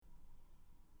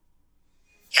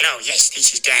Hello, yes,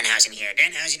 this is Danhausen here.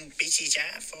 Danhausen, this is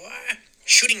for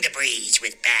Shooting the Breeze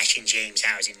with Bash and James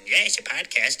Housen. Yes, a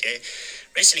podcast, a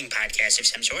wrestling podcast of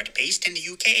some sort based in the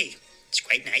UK. It's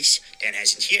quite nice.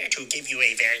 Danhausen's here to give you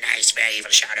a very nice, very evil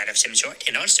shout out of some sort.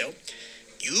 And also,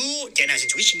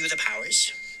 Danhausen's wishing you the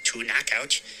powers to knock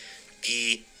out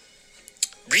the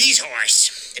Breeze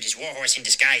Horse. That is Warhorse in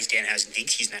disguise, Danhausen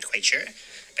thinks. He's not quite sure.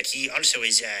 But he also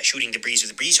is shooting the breeze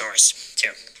with the Breeze Horse. So,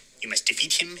 you must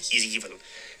defeat him. He's evil.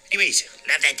 Anyways,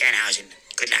 love that Danhausen.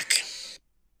 Good luck.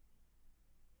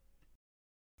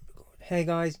 Hey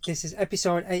guys, this is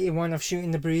episode 81 of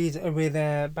Shooting the Breeze with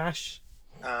Bash.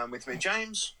 With me,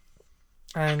 James.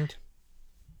 And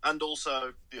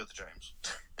Also the other James.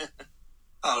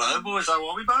 Hello, boys. How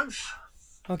are we both?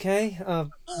 okay,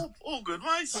 All good,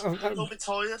 mate. A little bit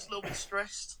tired, a little bit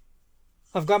stressed.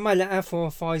 I've got my letter for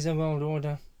Pfizer World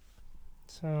Order.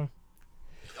 So,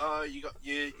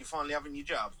 You finally having your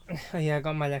jab? yeah, I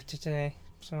got my letter today.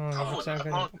 So, I'm I've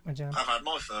got my job. had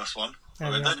my first one.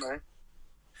 Oh, yeah.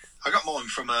 I got mine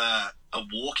from a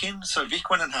walk-in. So Vic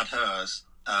went and had hers,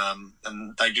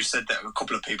 and they just said that a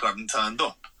couple of people hadn't turned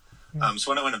up.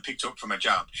 So when I went and picked up from a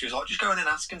jab, she was like, "Just go in and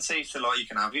ask and see if you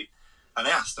can have it." And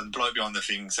I asked, and the bloke behind the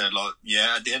thing said, like,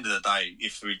 "Yeah, at the end of the day,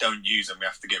 if we don't use them, we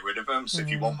have to get rid of them. So if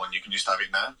you want one, you can just have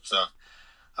it now." So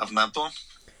I've nabbed one.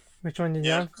 Which one did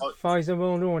you have? Pfizer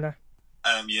World Order.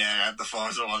 Yeah, I had the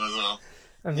Pfizer one as well.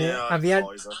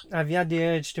 Have you had the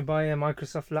urge to buy a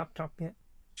Microsoft laptop yet?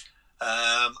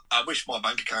 I wish my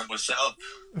bank account was set up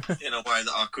in a way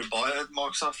that I could buy a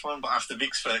Microsoft one, but after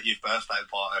Vic's 30th birthday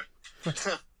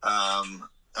party,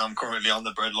 I'm currently on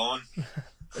the breadline.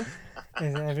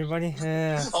 Is it everybody?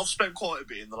 I've spent quite a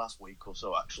bit in the last week or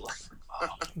so, actually.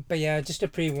 But yeah, just a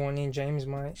pre-warning, James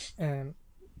might,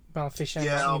 Fisher,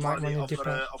 Yeah, you might want to dip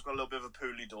out. I've got a little bit of a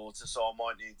poorly daughter, so I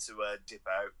might need to dip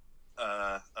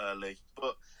out early.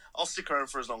 But I'll stick around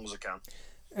for as long as I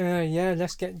can. Yeah,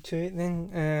 let's get to it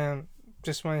then.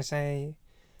 Just want to say,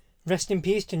 rest in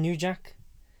peace to New Jack.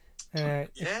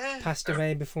 Passed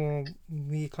away before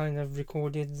we kind of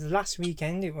recorded. The last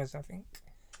weekend it was, I think.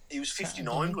 He was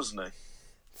 59, wasn't he?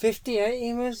 58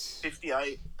 he was.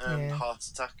 58, heart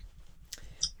attack.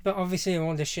 But obviously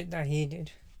all the shit that he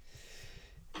did.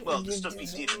 Well, the stuff he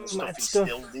did and the stuff he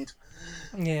still did.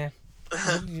 Yeah.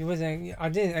 I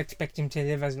didn't expect him to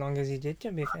live as long as he did,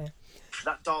 to be fair.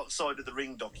 That Dark Side of the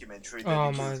Ring documentary.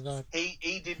 Oh my god.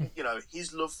 He didn't,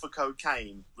 his love for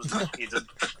cocaine was not hidden.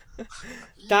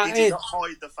 He That did not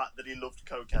hide the fact that he loved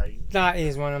cocaine. That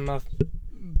is one of my...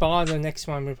 Bar the next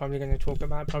one we're probably going to talk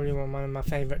about, probably one of my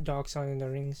favourite Dark Side of the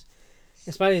Rings.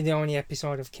 It's probably the only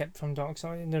episode I've kept from Dark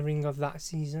Side of the Ring of that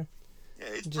season. Yeah,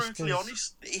 it's brutally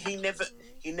honest. He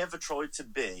never tried to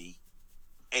be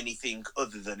anything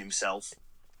other than himself.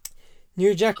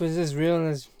 New Jack was as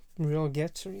real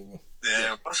gets, really.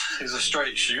 Yeah, he's a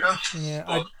straight shooter. Yeah,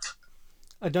 but...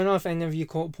 I don't know if any of you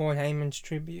caught Paul Heyman's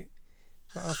tribute,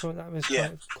 but I thought that was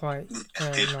quite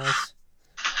nice. Yeah.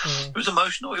 It was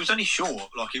emotional. It was only short.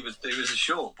 Like it was a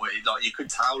short, but you could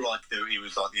tell he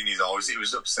was in his eyes. It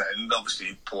was upsetting.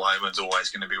 Obviously, Paul Heyman's always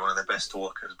going to be one of the best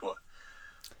talkers, but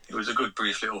it was a good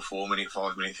brief little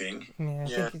 5-minute thing.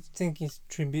 Yeah, I think his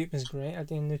tribute was great at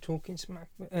the end of Talking Smack.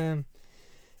 But,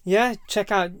 yeah,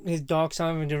 check out his Dark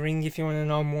Side of the Ring if you want to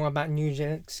know more about New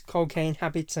Jack's cocaine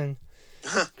habits and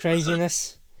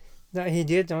craziness that he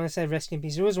did. I want to say rest in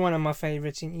peace. It was one of my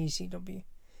favourites in ECW.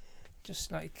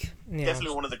 Just like,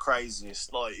 definitely one of the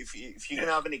craziest. Like, if you're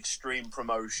gonna have an extreme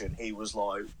promotion, he was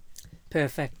like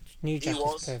perfect. New Jack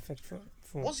was perfect for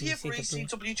was he ever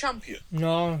ECW champion?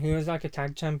 No, he was like a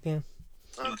tag champion.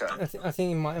 Okay. I think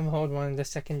he might have held one of the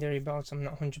secondary belts. I'm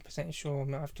not 100% sure. I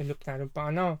might have to look that up. But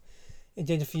I know he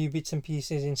did a few bits and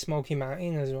pieces in Smoky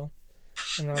Mountain as well.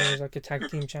 And I was like a tag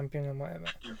team champion and whatever.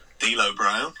 D'Lo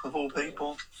Brown, of all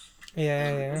people.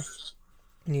 Yeah.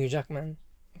 New Jack, man.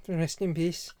 Rest in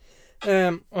peace.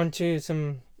 On to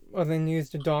some other news,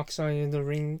 the Dark Side of the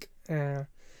Ring. The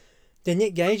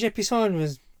Nick Gage episode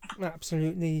was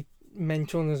absolutely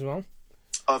mental as well.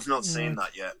 I've not seen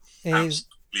that yet.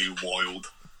 Absolutely wild.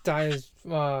 That is...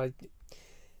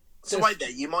 so wait there,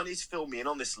 you might need to fill me in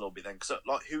on this a little bit then, because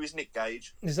who is Nick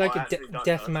Gage? He's like a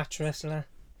death match wrestler.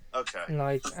 Okay.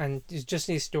 And it's just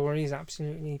his story is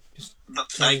absolutely just...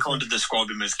 They kind of describe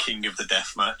him as king of the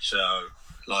death match, so...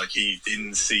 He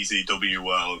in CZW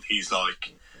world, he's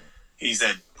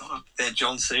their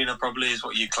John Cena probably is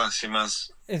what you class him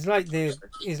as. It's like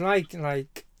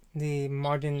the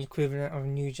modern equivalent of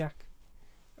New Jack.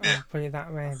 I'll put it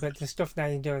that way. But the stuff that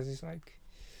he does is and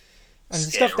the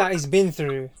stuff that he's been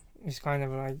through is kind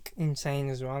of insane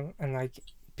as well. And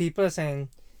people are saying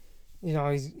You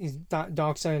know, that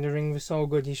Dark Side of the Ring was so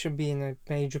good. He should be in a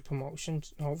major promotion,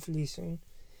 hopefully soon.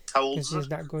 How old Because is he's he?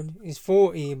 that good. He's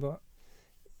 40, but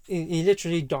he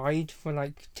literally died for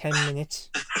like 10 minutes.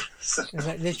 He's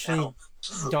like literally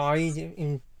died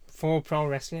in for pro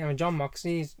wrestling. I mean, John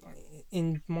Moxley's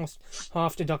in most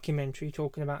half the documentary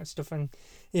talking about stuff, and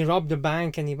he robbed a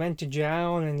bank and he went to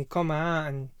jail and he come out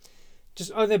and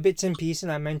just other bits and pieces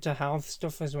like mental health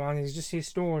stuff as well. It's just his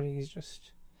story is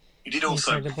just He did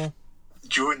also, incredible.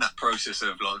 during that process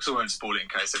of, like, so I won't spoil it in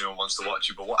case anyone wants to watch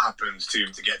it, but what happens to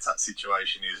him to get to that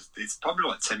situation is, it's probably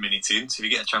like 10 minutes in, so if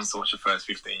you get a chance to watch the first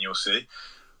 15, you'll see.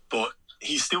 But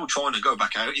he's still trying to go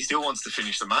back out. He still wants to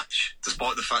finish the match,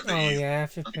 despite the fact that Oh he's yeah, on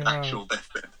flipping the hell. actual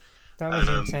deathbed. That was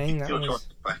insane. He's That still trying was. to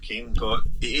get back in, but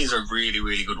it is a really,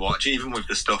 really good watch, even with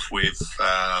the stuff with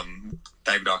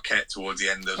David Arquette towards the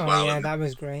end as Oh well. yeah, and that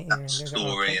was great. that Yeah,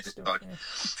 story, and stuff, like, yeah.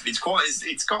 it's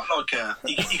got like a,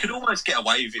 you could almost get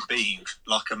away with it being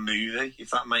like a movie, if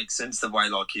that makes sense, the way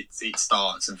like it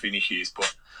starts and finishes.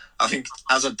 But I think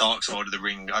as a Dark Side of the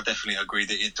Ring, I definitely agree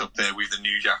that it's up there with the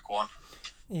New Jack one.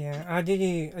 Yeah, how did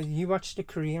you watched the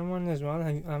Korean one as well?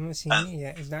 I haven't seen it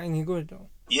yet. Is that any good though?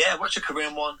 Yeah, watch the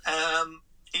Korean one.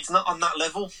 It's not on that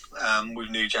level with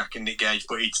New Jack and Nick Gage,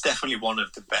 but it's definitely one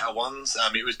of the better ones.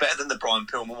 It was better than the Brian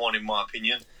Pillman one, in my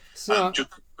opinion. So Just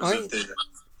because of the...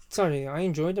 sorry, I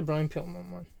enjoyed the Brian Pillman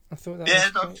one. I thought that Yeah,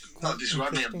 was not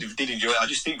disregarding it. I did enjoy it. I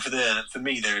just think for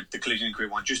me, the Collision and Career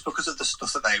one, just because of the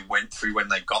stuff that they went through when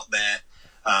they got there.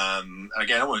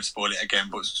 Again, I won't spoil it again,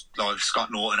 but like Scott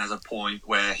Norton has a point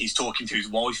where he's talking to his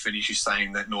wife and he's just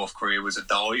saying that North Korea was a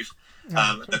dive.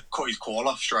 They cut his call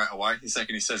off straight away. The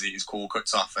second he says it, his call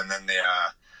cuts off, and then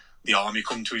the army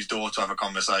come to his door to have a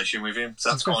conversation with him. So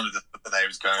that's kind of the stuff that they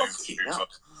was going through.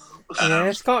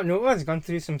 Yeah, Scott Norton's gone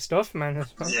through some stuff, man.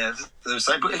 As well. Yeah, they were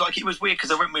saying, but like it was weird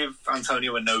because they went with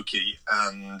Antonio Inoki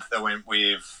and they went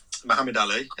with Muhammad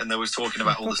Ali, and they was talking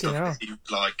about all the stuff that he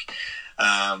was like,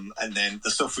 and then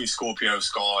the stuff with Scorpio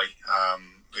Sky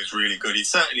is really good.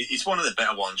 It's one of the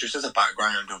better ones, just as a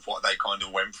background of what they kind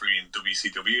of went through in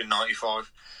WCW in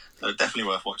 '95. So definitely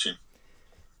worth watching.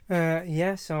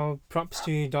 Yeah, so props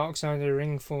to Dark Side of the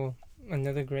Ring for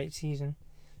another great season.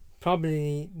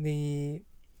 Probably the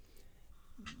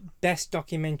best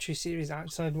documentary series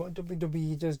outside what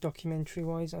WWE does documentary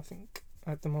wise, I think,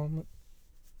 at the moment.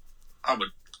 I would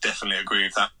definitely agree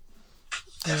with that.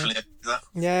 Definitely agree with that.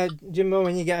 Yeah, Jimbo,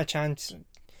 when you get a chance,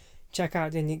 check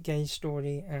out the Nick Gage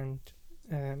story and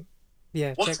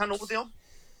What channel were they on?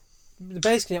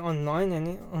 Basically online,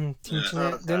 innit? On the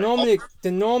internet. okay. They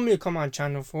normally come on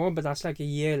Channel 4, but that's like a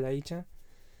year later.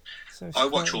 So it's I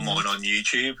watch quite all mine on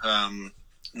YouTube.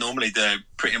 Normally they're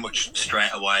pretty much straight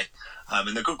away,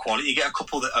 and they're good quality. You get a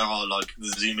couple that are like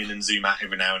zoom in and zoom out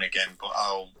every now and again, but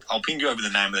I'll ping you over the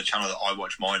name of the channel that I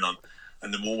watch mine on,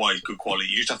 and they're always good quality.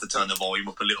 You just have to turn the volume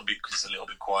up a little bit because it's a little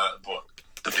bit quiet, but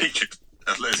the pictures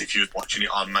as if you was watching it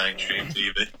on mainstream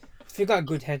TV. If you got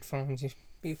good headphones, you'll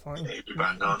be fine. Yeah, you'd be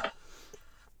bang on.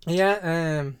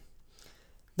 Yeah,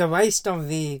 the waste of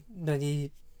the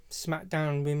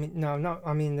SmackDown women. No, not.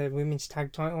 I mean the women's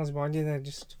tag titles. Why do they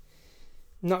just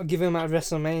not give them at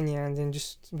WrestleMania and then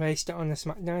just waste it on the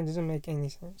SmackDown? It doesn't make any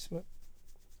sense. But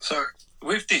So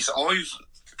with this,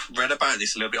 I've read about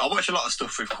this a little bit. I watch a lot of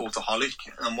stuff with Cultaholic,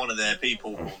 and one of their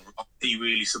people he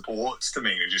really supports to me.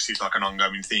 It just is like an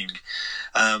ongoing thing.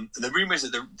 The rumour is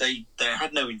that they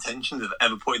had no intention of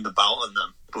ever putting the belt on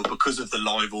them, but because of the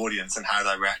live audience and how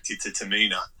they reacted to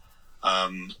Tamina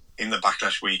in the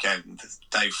Backlash weekend,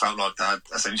 they felt like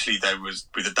they was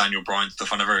with the Daniel Bryan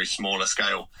stuff on a very smaller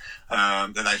scale,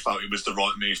 that they felt it was the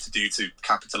right move to do to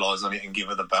capitalise on it and give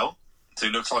her the belt. So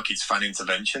it looks like it's fan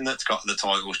intervention that's got the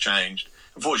titles changed.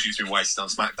 Unfortunately, it's been wasted on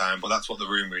SmackDown, but that's what the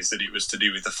rumour is, that it was to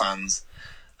do with the fans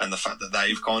and the fact that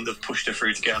they've kind of pushed her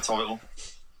through to get a title.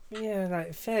 yeah,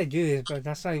 like fair dues, but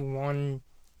that's like one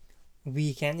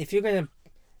weekend. If you're gonna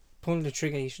pull the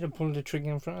trigger, you should have pulled the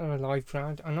trigger in front of a live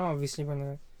crowd. I know, obviously, when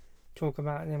I talk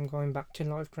about them going back to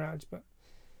live crowds, but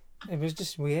it was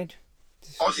just weird.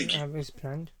 I think it was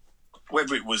planned.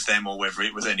 Whether it was them or whether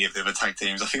it was any of the other tag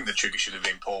teams, I think the trigger should have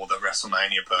been pulled at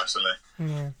WrestleMania, personally.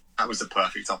 Yeah. That was the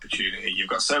perfect opportunity. You've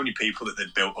got so many people that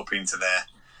they'd built up into there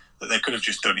that they could have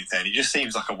just done it then. It just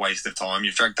seems like a waste of time.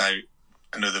 You've dragged out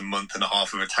another month and a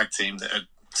half of a tag team that had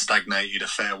stagnated a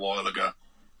fair while ago.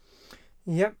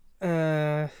 Yep.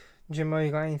 Jimmo,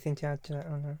 you got anything to add to that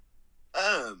or no?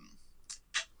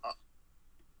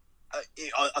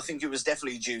 I think it was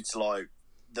definitely due to like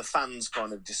the fans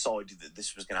kind of decided that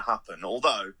this was going to happen.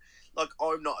 Although, like,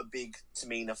 I'm not a big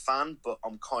Tamina fan, but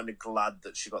I'm kind of glad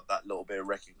that she got that little bit of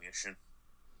recognition.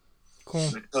 Of Cool.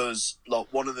 Because like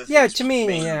one of the Yeah, things to for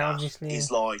me, that obviously.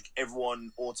 is like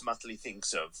everyone automatically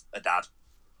thinks of a dad,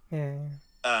 Yeah.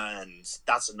 and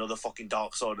that's another fucking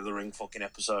Dark Side of the Ring fucking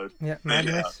episode. Yeah,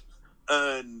 madness.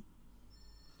 And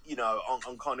you know,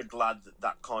 I'm kind of glad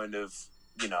that kind of,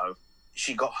 you know,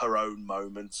 she got her own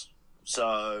moment.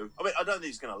 So I mean, I don't think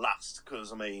it's going to last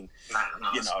because I mean,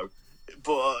 you know,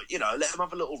 but you know, let them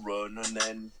have a little run, and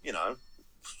then you know,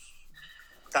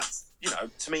 that's, you know,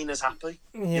 Tamina's happy.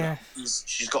 Yeah. You know,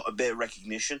 she's got a bit of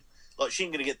recognition. Like she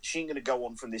ain't gonna go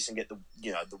on from this and get the,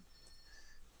 you know,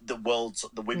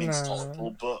 the women's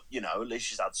title, but you know, at least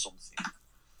she's had something.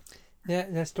 Yeah,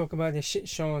 let's talk about the shit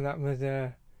show that was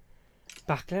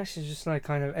Backlash. It's just like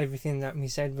kind of everything that we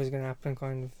said was gonna happen,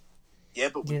 kind of. Yeah,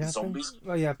 but with the zombies.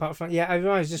 Oh yeah, apart from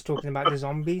everyone was just talking about the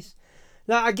zombies.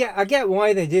 Like I get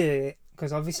why they did it,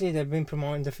 because obviously they've been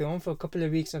promoting the film for a couple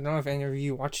of weeks. I don't know if any of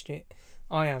you watched it.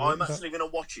 I'm actually going to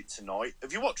watch it tonight.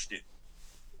 Have you watched it?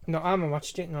 No, I haven't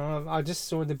watched it. No, I just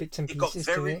saw the bits and pieces. It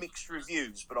got very mixed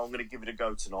reviews, but I'm going to give it a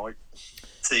go tonight.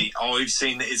 See, I've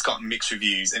seen that it's got mixed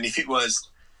reviews, and if it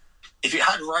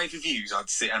had rave reviews, I'd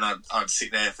sit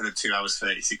there for the 2 hours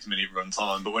 36-minute run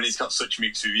time. But when it's got such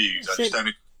mixed reviews, I just don't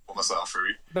even put myself through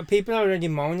it. But people are already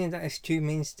moaning that it's 2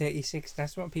 minutes 36.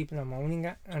 That's what people are moaning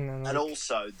at, and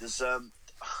also there's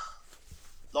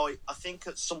like I think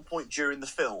at some point during the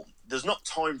film, there's not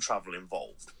time travel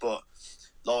involved, but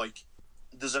like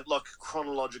there's a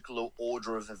chronological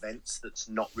order of events that's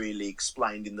not really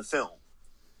explained in the film.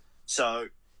 So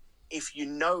if you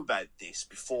know about this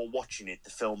before watching it, the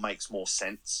film makes more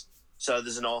sense. So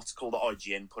there's an article that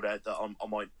IGN put out that I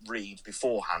might read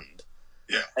beforehand,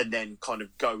 and then kind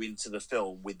of go into the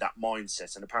film with that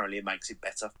mindset, and apparently it makes it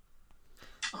better.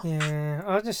 Yeah,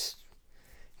 I'll just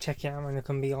check it out when it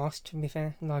can be asked, to be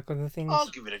fair, like other things. I'll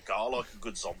give it a go. I like a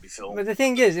good zombie film. But the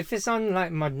thing is, if it's on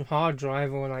like my hard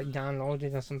drive or like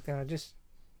downloaded or something, they just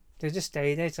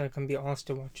stay there so I can be asked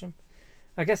to watch them.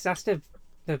 I guess that's the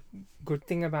good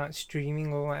thing about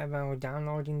streaming or whatever, or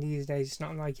downloading these days. It's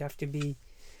not like you have to be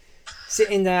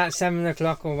sitting there at 7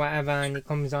 o'clock or whatever and it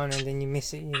comes on and then you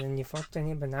miss it and then you're fucked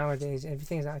in it. But nowadays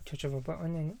everything's at a touch of a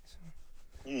button, isn't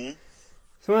it? So.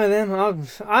 So one of them,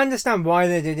 I understand why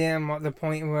they did it and what the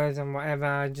point was and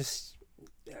whatever.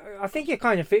 I think it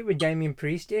kind of fit with Damien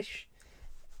Priest-ish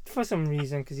for some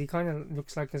reason, because he kind of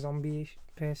looks like a zombie-ish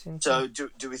person. So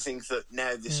do we think that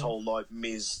now this whole like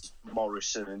Miz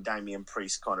Morrison and Damien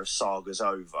Priest kind of saga's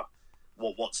over?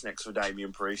 What's next for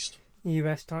Damien Priest?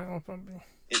 US title, probably.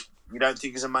 You don't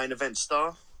think he's a main event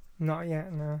star? Not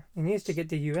yet, no. He needs to get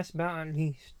the US belt at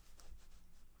least.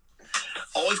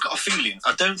 I've got a feeling,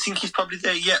 I don't think he's probably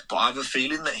there yet, but I have a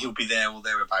feeling that he'll be there or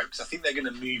thereabouts. I think they're going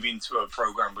to move into a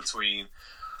program between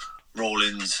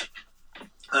Rollins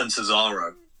and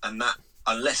Cesaro, and that,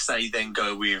 unless they then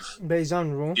go with... But he's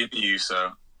on Raw. Jimmy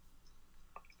Uso.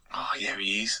 Oh, yeah,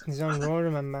 he is. He's on Raw,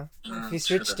 remember? If he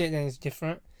switched it, then it's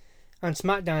different. On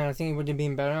SmackDown, I think it would have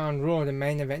been better. On Raw, the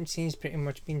main event scene's pretty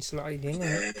much been slotted in.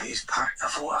 Yeah, he's packed. I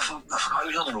forgot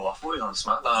he was on Raw. I thought he was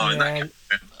on SmackDown.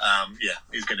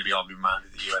 He's going to be on man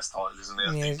of the US title, isn't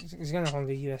he? Yeah, he's going to hold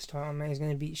the US title, man. He's going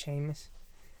to beat Sheamus.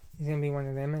 He's going to be one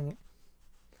of them, isn't it?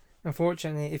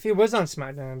 Unfortunately, if he was on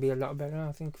SmackDown, it'd be a lot better,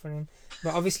 I think, for him.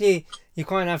 But obviously, you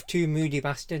can't have two moody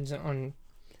bastards on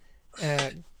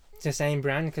the same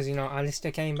brand, because, you know,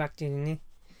 Alistair came back, didn't he?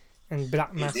 And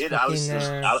Black Mass. He did.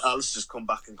 Alistair's come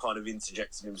back and kind of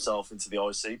interjected himself into the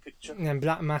IC picture. And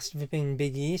Black Mass flipping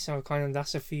Big E, so kind of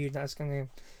that's a feud that's going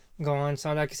to go on.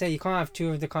 So, like I say, you can't have two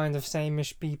of the kind of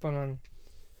same-ish people on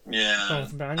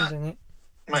both brands, innit?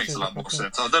 Makes a lot more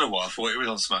sense. I don't know why I thought it was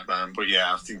on SmackDown, but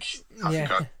yeah, I think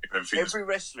every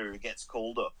wrestler who gets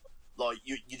called up, like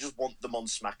you just want them on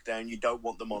SmackDown. You don't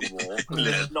want them on Raw.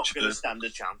 They're not going to stand a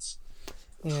chance.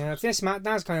 Yeah, I think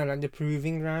SmackDown's kind of like the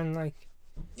proving ground, like.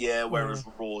 Yeah, whereas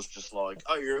Raw's just like,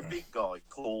 oh, you're a big guy,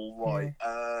 cool, right?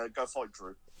 Go fight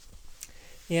Drew.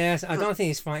 Yes, I don't think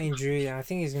he's fighting Drew yet. I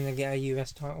think he's going to get a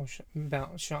US title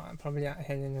belt shot, probably at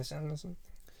Hell in a Cell or something.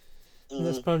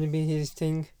 That's probably be his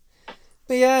thing.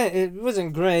 But yeah, it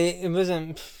wasn't great. It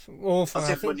wasn't awful.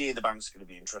 I think Money in the Bank's going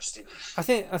to be interesting. I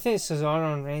think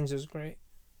Cesaro and Reigns was great.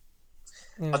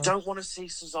 I don't want to see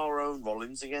Cesaro and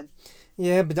Rollins again.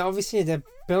 Yeah, but obviously they're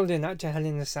building that to Hell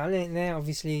in a Cell, ain't they?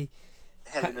 Obviously.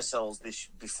 Hell in a Cell's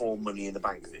before Money in the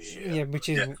Bank this year. Yeah,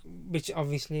 which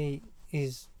obviously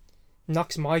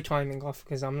knocks my timing off,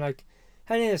 because I'm like,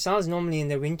 Hell in a Cell's normally in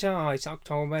the winter. Oh, it's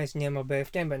October, it's near my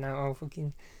birthday, but now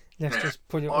let's just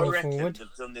put it all forward.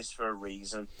 They've done this for a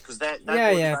reason, because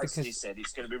basically said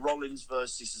it's going to be Rollins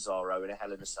versus Cesaro in a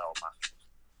Hell in a Cell match.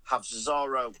 Have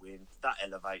Cesaro win, that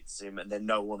elevates him, and then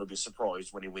no one will be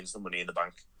surprised when he wins the Money in the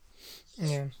Bank.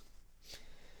 Yeah.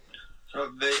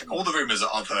 All the rumours that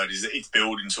I've heard is that it's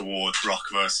building towards Rock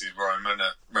versus Roman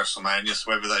at WrestleMania.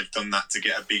 So whether they've done that to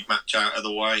get a big match out of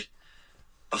the way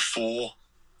before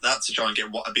that, to try and get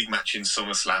a big match in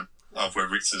SummerSlam, of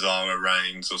whether it's Cesaro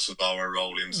Reigns or Cesaro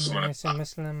Rollins, Yeah,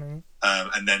 SummerSlam.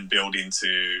 And then build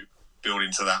into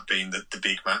that being the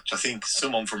big match. I think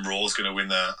someone from Raw is going to win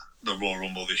the Royal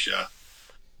Rumble this year.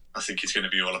 I think it's going to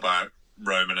be all about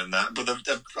Roman and that. But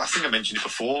I think I mentioned it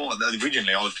before.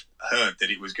 Originally, I've heard that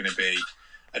it was going to be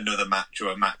another match or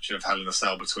a match of Hell in a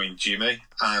Cell between Jimmy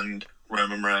and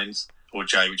Roman Reigns, or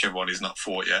Jay, whichever one is not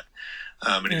fought yet.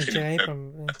 And it's going to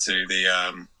go to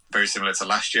the very similar to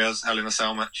last year's Hell in a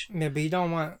Cell match. Yeah, but you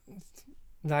don't want,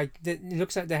 like, it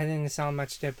looks like the Hell in a Cell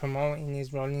match they're promoting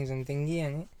is Rollins and Thingy,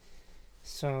 innit?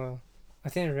 So I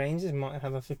think Reigns might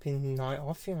have a flipping night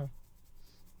off, you know.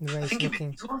 The way I think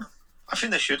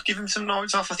they should give him some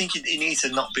nights off. I think he needs to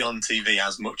not be on TV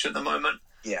as much at the moment.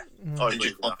 Yeah, and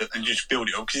just build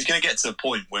it up, because he's going to get to the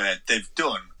point where they've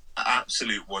done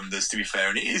absolute wonders, to be fair,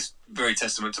 and it is very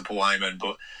testament to Paul Heyman,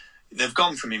 but they've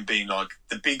gone from him being like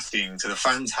the big thing to the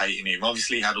fans hating him.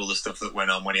 Obviously he had all the stuff that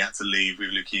went on when he had to leave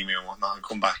with leukemia and whatnot and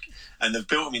come back, and they've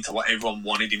built him into what everyone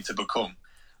wanted him to become,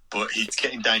 but he's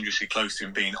getting dangerously close to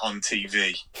him being on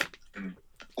TV and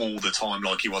all the time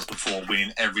like he was before,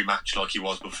 winning every match like he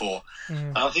was before.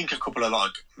 And I think a couple of,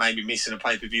 like, maybe missing a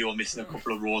pay-per-view or missing a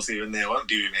couple of Raws here and there won't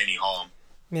do him any harm.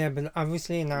 Yeah, but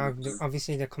obviously now,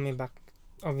 they're coming back,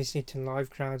 obviously, to live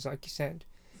crowds, like you said.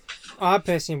 I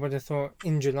personally would have thought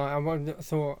in July, I would have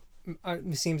thought,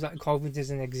 it seems like COVID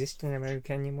doesn't exist in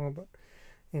America anymore, but,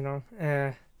 you know,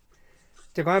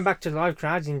 they're going back to live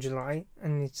crowds in July,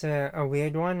 and it's a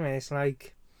weird one where it's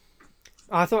like,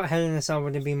 I thought Hell in a Cell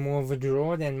would have been more of a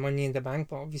draw than Money in the Bank,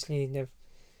 but obviously they've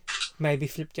maybe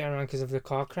flipped it around because of the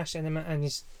car crash element, and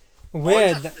it's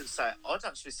weird. I'd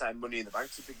actually say Money in the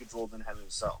Bank's a bigger draw than Hell in a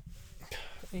Cell.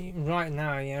 Right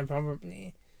now, yeah,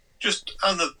 probably. Just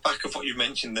on the back of what you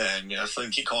mentioned there, and I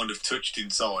think you kind of touched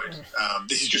inside.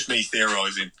 This is just me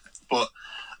theorising, but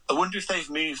I wonder if they've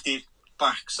moved it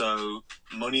back so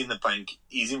Money in the Bank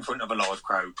is in front of a live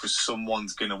crowd because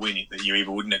someone's going to win it that you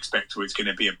either wouldn't expect, or it's going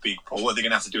to be a big pull, or they're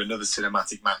going to have to do another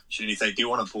cinematic match. And if they do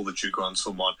want to pull the trigger on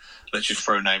someone, let's just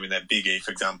throw a name in there, Big E, for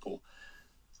example.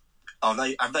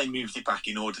 Have they moved it back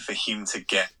in order for him to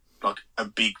get like a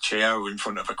big chair in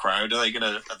front of a crowd? Are they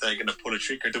gonna pull a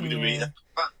trick or WWE? Yeah.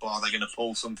 Or are they going to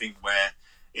pull something where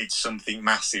it's something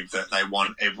massive that they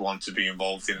want everyone to be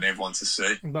involved in and everyone to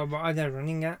see? But what are they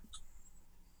running at?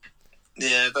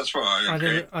 Yeah, that's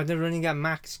right. Are they running at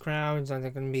max crowds? Are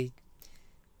there going to be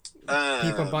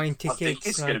people buying tickets? I think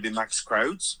it's going to be max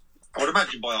crowds. I would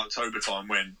imagine by October time,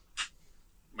 when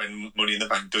Money in the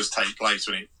Bank does take place,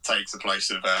 when it takes the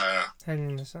place of Hell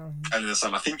in a Cell.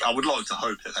 I think I would like to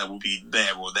hope that they will be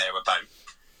there or thereabout.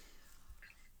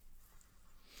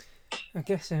 I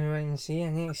guess we'll wait and see.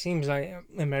 And it seems like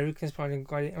America's probably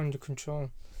got it under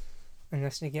control,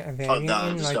 unless they get a variant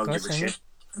in like us.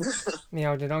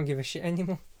 Yeah, they don't give a shit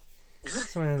anymore.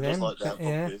 It's one of them. Like that,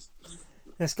 yeah.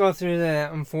 Let's go through the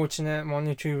unfortunate 1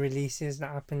 or 2 releases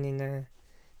that happened in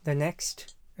the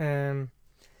next.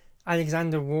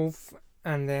 Alexander Wolf,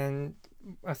 and then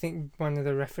I think one of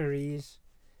the referees,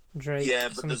 Drake. Yeah,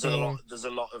 but there's a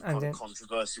lot of kind of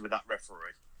controversy with that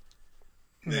referee.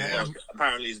 Yeah.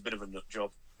 Apparently he's a bit of a nut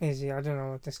job. Is he? I don't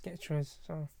know what the sketch was.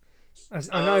 So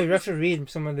I know he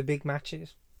refereed some of the big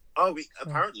matches.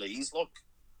 Apparently he's like,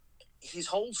 his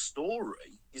whole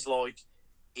story is like,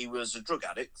 he was a drug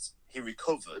addict, he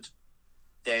recovered,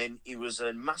 then he was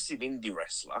a massive indie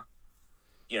wrestler,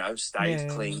 you know, stayed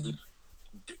clean,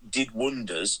 did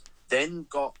wonders, then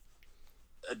got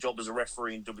a job as a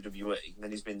referee in WWE, and then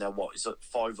he's been there, is it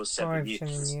 5 or 7 years?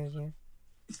 7 years,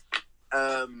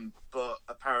 yeah. But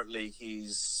apparently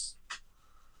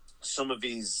some of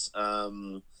his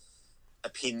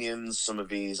opinions, some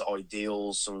of his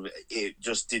ideals, it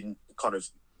just didn't kind of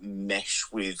mesh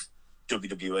with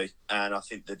WWE, and I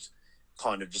think that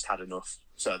kind of just had enough,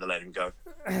 so they let him go.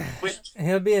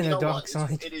 He'll be in the dark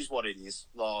side. It is what it is.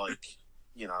 Like,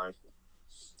 you know,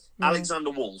 Alexander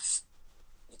Wolf,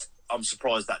 I'm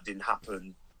surprised that didn't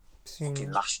happen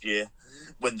last year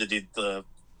when they did the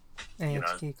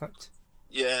NXT cut.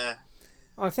 Yeah.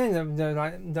 I think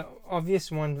the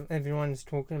obvious one everyone's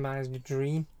talking about is the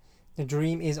Dream. The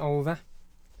Dream is over.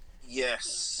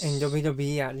 Yes. In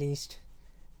WWE, at least.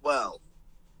 Well,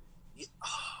 it's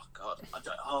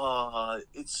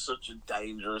such a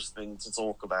dangerous thing to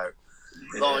talk about.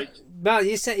 Like, but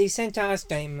he sent out a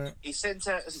statement. He sent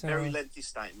out a very lengthy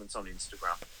statement on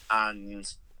Instagram, and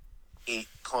it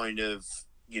kind of,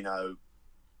 you know,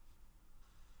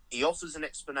 He offers an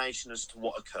explanation as to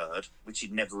what occurred, which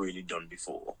he'd never really done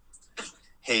before.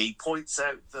 He points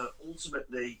out that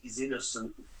ultimately he's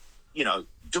innocent. You know,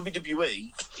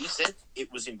 WWE, he said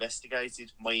it was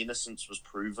investigated. My innocence was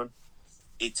proven.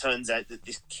 It turns out that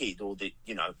this kid, or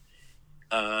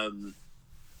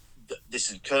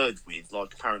this occurred with,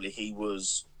 like, apparently he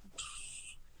was,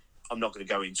 I'm not going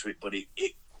to go into it, but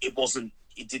it wasn't,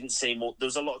 it didn't seem, there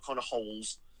was a lot of kind of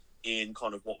holes in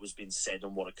kind of what was being said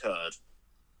and what occurred.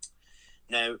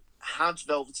 Now, had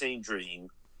Velveteen Dream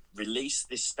released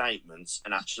this statement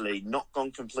and actually not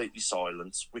gone completely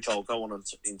silent, which I'll go on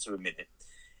into a minute,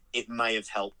 it may have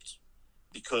helped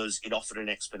because it offered an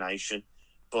explanation.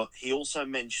 But he also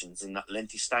mentions in that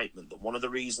lengthy statement that one of the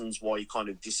reasons why he kind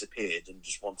of disappeared and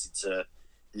just wanted to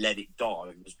let it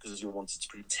die was because he wanted to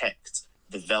protect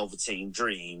the Velveteen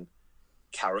Dream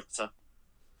character.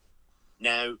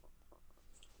 Now,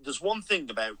 there's one thing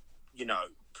about,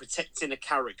 protecting a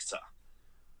character,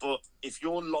 but if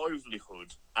your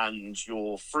livelihood and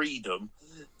your freedom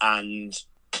and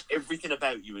everything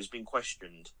about you has been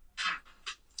questioned,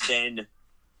 then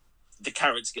the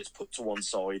character gets put to one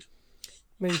side.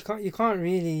 But you can't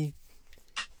really,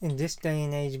 in this day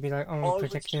and age, be like, oh, I'm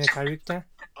protecting a character.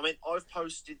 I mean, I've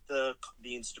posted the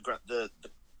Instagram,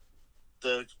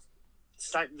 the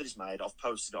statement that is made. I've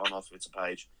posted it on our Twitter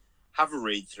page. Have a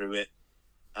read through it.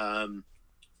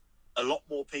 A lot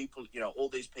more people, all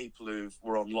these people who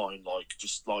were online,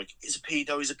 is a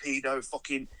pedo,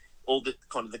 fucking all the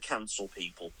kind of the cancel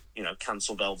people,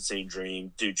 cancel Velveteen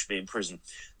Dream, dude should be in prison.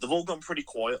 They've all gone pretty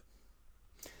quiet.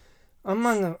 I'm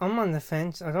on the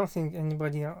fence. I don't think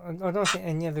I don't think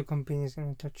any other company is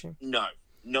going to touch him. No,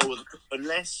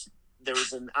 unless there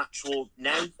is an actual,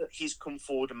 now that he's come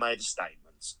forward and made a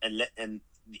statement and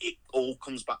it all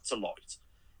comes back to light,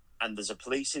 and there's a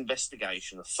police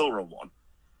investigation, a thorough one,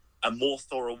 a more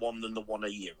thorough one than the one a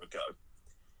year ago,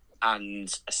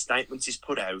 and a statement is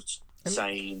put out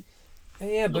saying,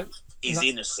 but he's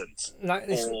innocent. Like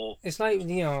it's like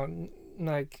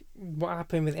like what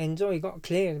happened with Enzo. He got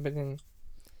cleared, but then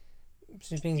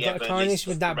he's got to tarnish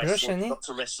with that brush, hasn't he? Got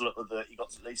to wrestle at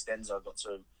at least Enzo got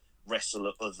to wrestle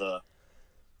at other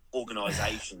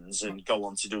organisations and go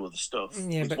on to do other stuff.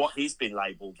 Yeah, with what he's been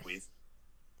labelled with,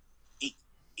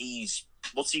 he's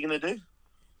what's he going to do?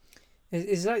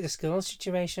 It's like the Skull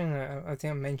situation. I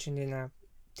think I mentioned in a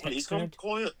text. Well, he's gone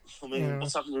quiet. I mean,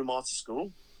 what's happened with Marty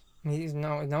Skull?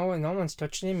 No one's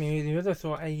touching him. You would have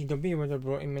thought AEW would have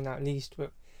brought him in at least,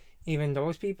 but even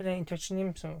those people ain't touching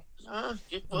him. So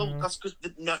that's because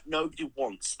nobody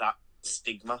wants that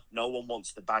stigma. No one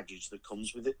wants the baggage that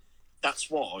comes with it. That's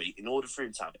why, in order for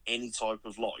him to have any type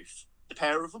of life, the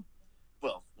pair of them,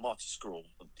 well, Marty Scurll,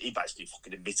 he basically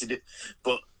fucking admitted it.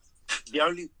 But the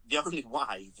only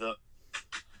way that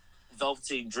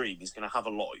Velveteen Dream is going to have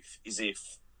a life is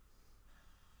if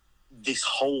this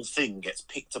whole thing gets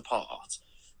picked apart.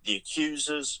 The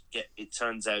accusers it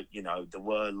turns out, they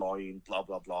were lying, blah,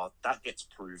 blah, blah. That gets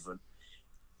proven.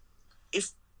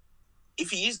 If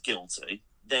he is guilty,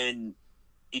 then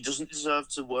he doesn't deserve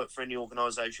to work for any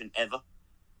organisation ever,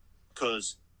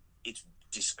 because it's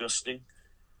disgusting.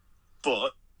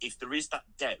 But if there is that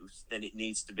doubt, then it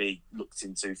needs to be looked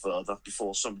into further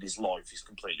before somebody's life is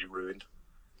completely ruined.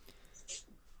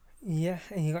 Yeah,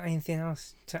 and you got anything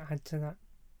else to add to that?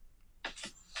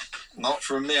 Not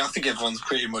from me. I think everyone's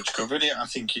pretty much covered it. I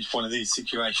think it's one of these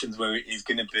situations where it is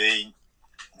going to be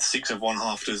 6 of one,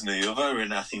 half dozen of the other,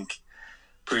 and I think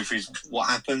proof is what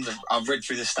happened. I've read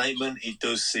through the statement. It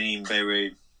does seem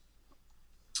very,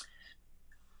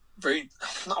 very,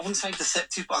 I wouldn't say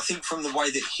deceptive, but I think from the way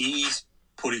that he's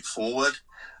put it forward,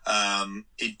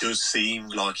 it does seem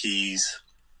like he's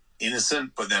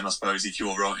innocent, but then I suppose if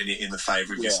you're writing it in the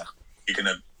favour of yourself, you're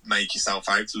going to make yourself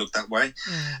out to look that way.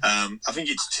 I think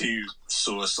it's too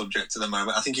sore a subject at the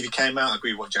moment. I think if he came out, I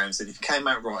agree with what James said, if he came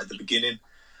out right at the beginning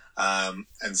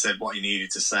and said what he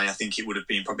needed to say, I think it would have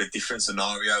been probably a different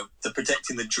scenario. The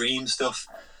protecting the dream stuff,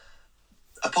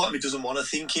 a part of me doesn't want to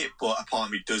think it, but a part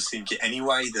of me does think it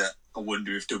anyway, that I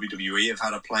wonder if WWE have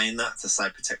had a play in that to say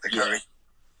protect the character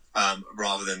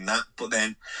rather than that. But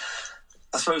then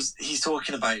I suppose he's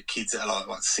talking about kids that are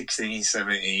like 16,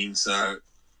 17, so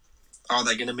are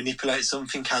they going to manipulate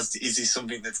something? Is this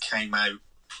something that came out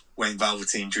when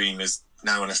Velveteen Dream is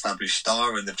now an established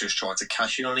star and they've just tried to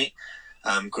cash in on it?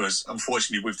 Because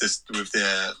unfortunately with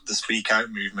the Speak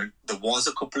Out movement, there was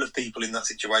a couple of people in that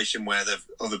situation where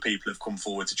other people have come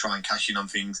forward to try and cash in on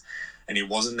things, and it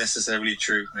wasn't necessarily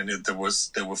true, and there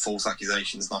were false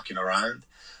accusations knocking around.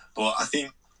 But I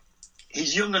think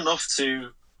he's young enough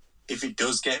to, if it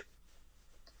does get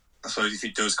I suppose if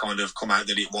it does kind of come out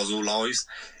that it was all lies,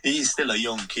 he is still a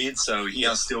young kid, so he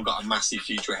has still got a massive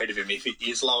future ahead of him if it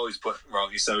is lies. But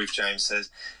rightly so, if James says,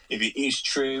 if it is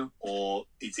true or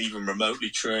it's even remotely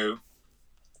true,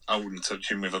 I wouldn't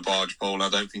touch him with a barge pole. I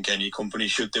don't think any company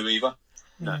should do either.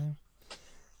 No.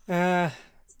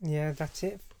 Yeah, that's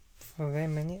it for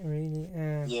them, innit, really.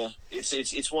 Yeah,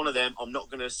 it's one of them. I'm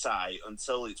not going to say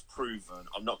until it's proven.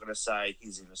 I'm not going to say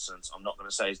he's innocent. I'm not going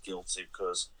to say he's guilty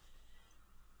because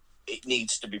it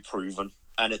needs to be proven.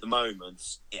 And at the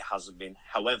moment, it hasn't been.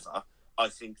 However, I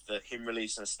think that him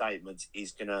releasing a statement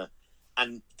is going to,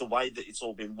 and the way that it's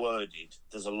all been worded,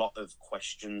 there's a lot of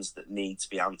questions that need to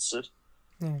be answered.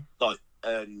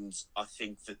 And I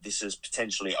think that this has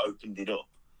potentially opened it up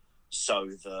so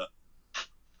that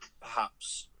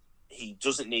perhaps he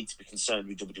doesn't need to be concerned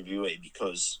with WWE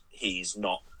because he's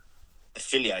not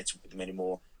affiliated with them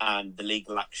anymore, and the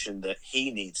legal action that he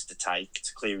needs to take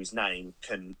to clear his name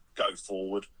can go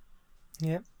forward.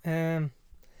 Yep.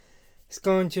 Let's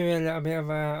go into a little bit of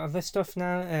other stuff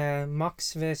now.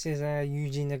 Mox versus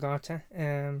Yuji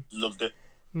Nagata. Loved it.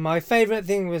 My favourite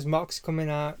thing was Mox coming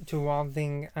out to Wild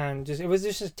Thing and it was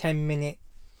just a 10-minute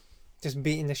just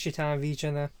beating the shit out of each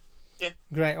other. Yeah.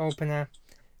 Great opener.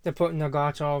 They put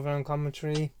Nagata over on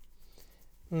commentary.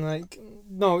 Like,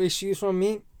 no issues from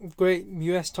me. Great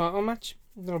US title match.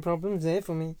 No problems there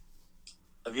for me.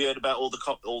 Have you heard about all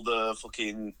the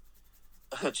fucking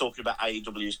talking about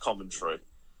AEW's commentary?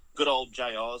 Good old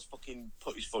JR's fucking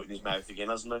put his foot in his mouth again,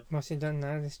 hasn't he? What's he done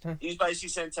now this time? He's basically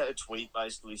sent out a tweet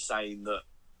basically saying that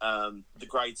the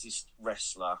greatest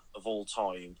wrestler of all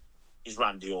time is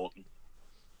Randy Orton.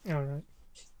 Alright.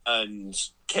 And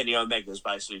Kenny Omega's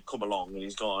basically come along and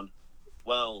he's gone,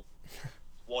 well,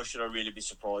 why should I really be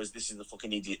surprised? This is the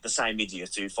fucking idiot, the same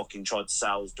idiot who fucking tried to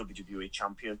sell as WWE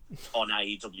champion on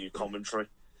AEW commentary.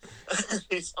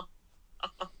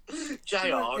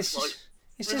 JR,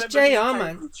 It's just JR,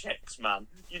 man. Checks, man.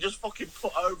 You just fucking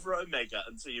put over Omega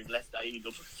until you've left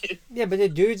AEW. Yeah, but the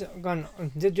dude's gone.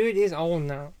 The dude is old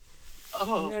now.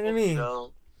 Oh, you know what I mean?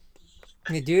 No.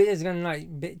 The dude is gone like a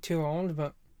bit too old,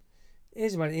 but it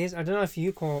is what it is. I don't know if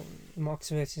you call Mox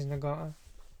versus Nagata,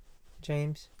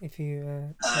 James. If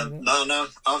you no,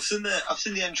 I've seen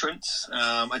the entrance.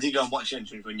 I did go and watch the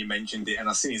entrance when you mentioned it, and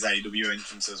I've seen his AEW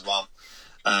entrance as well.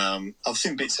 I've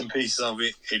seen bits and pieces of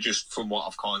it. It just, from what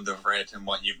I've kind of read and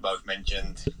what you've both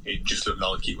mentioned, it just looked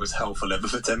like it was hell for leather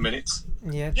for 10 minutes.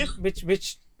 Yeah,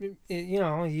 which you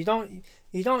know, you don't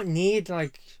need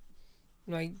like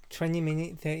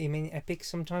 20-minute, 30-minute epics.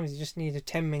 Sometimes you just need a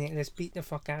 10-minute. Let's beat the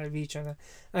fuck out of each other.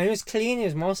 And it was clean. It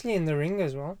was mostly in the ring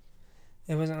as well.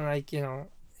 It wasn't like, you know,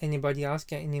 anybody else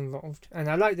getting involved. And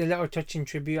I like the little touching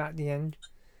tribute at the end,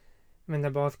 when they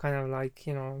both kind of like,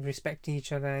 you know, respect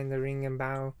each other in the ring and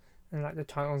bow, and like the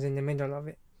titles in the middle of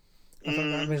it. I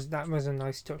thought that was a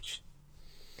nice touch.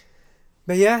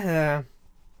 But yeah,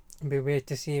 it'll be weird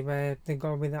to see where they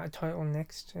go with that title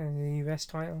next, the US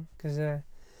title, because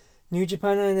New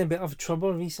Japan are in a bit of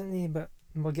trouble recently, but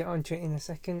we'll get onto it in a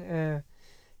second.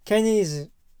 Kenny's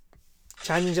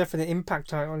challenger for the Impact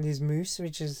title is Moose,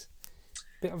 which is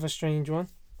a bit of a strange one.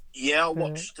 Yeah, I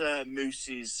watched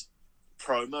Moose's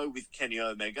promo with Kenny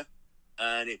Omega,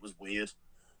 and it was weird.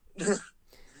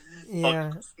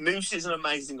 Yeah. Moose isn't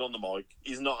amazing on the mic.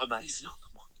 He's not amazing on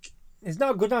the mic. He's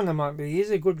not good on the mic, but he is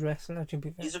a good wrestler, to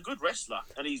be fair. He's a good wrestler,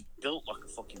 and he's built like a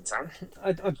fucking tank.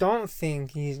 I don't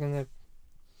think he's gonna.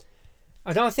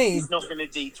 I don't think he's not gonna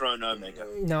dethrone Omega.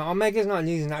 No, Omega's not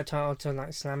losing that title to like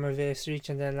Slammiversary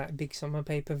and then like big summer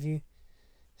pay-per-view.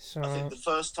 So I think the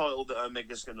first title that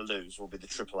Omega's gonna lose will be the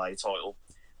AAA title.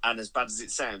 And as bad as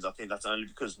it sounds, I think that's only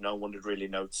because no one would really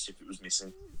notice if it was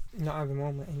missing. Not at the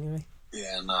moment, anyway.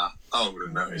 Yeah, nah, I would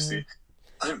have noticed it.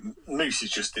 I think Moose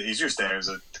is just there as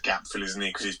a gap fill, isn't he?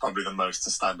 Because he's probably the most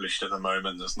established at the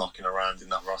moment that's knocking around in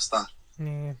that roster.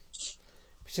 Yeah,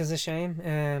 which is a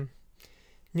shame.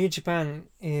 New Japan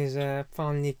is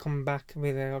finally come back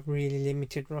with a really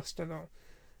limited roster though.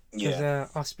 Because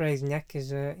Ospreay's neck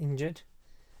is injured.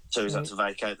 So he's had to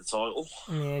vacate the title.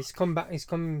 Yeah, he's come back.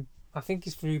 I think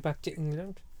he's flew back to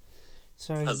England.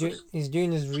 So he's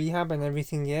doing his rehab and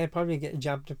everything. Yeah, probably get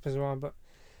jabbed up as well, but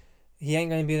he ain't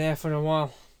going to be there for a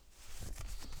while.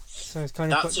 So it's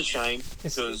kind of a shame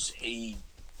because he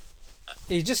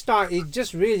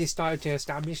just really started to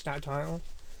establish that title.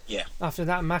 Yeah. After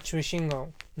that match with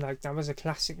Shingo, like that was a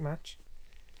classic match.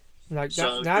 Like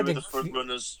so who are the front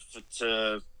runners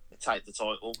to take the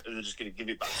title? Are they just going to give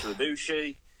it back to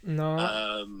Ibushi? No,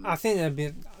 I think there'll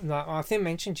be like I think I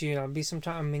mentioned to you there'll be some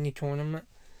type of mini tournament.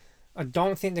 I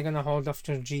don't think they're gonna hold off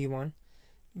to G1,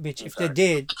 which if they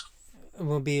did,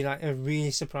 will be like a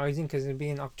really surprising because it'll be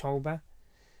in October.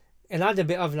 It'll add a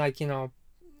bit of like, you know,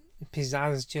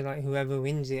 pizzazz to like whoever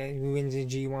wins it, who wins the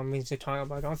G1 wins the title,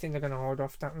 but I don't think they're gonna hold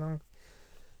off that long.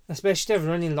 Especially if they're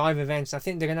running live events, I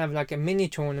think they're gonna have like a mini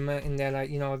tournament in there, like,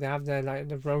 you know, they have the like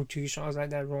the Road 2 shows like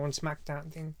that Raw and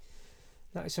SmackDown thing,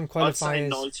 like some I'd say qualifiers.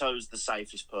 Naito's the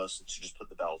safest person to just put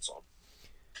the belts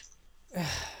on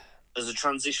as a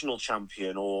transitional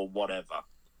champion or whatever.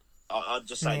 I'd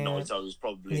just say Yeah. Naito is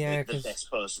probably Yeah, the 'cause- best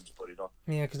person to put it on.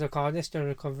 Yeah, because Okada's still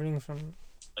recovering from.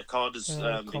 Okada's been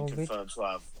COVID. confirmed to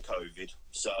have COVID,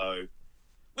 so,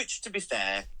 which to be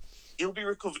fair, he'll be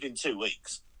recovered in 2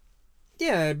 weeks.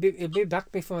 Yeah, it'll be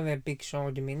back before their big show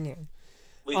Dominion.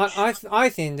 Which, I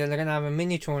think that they're gonna have a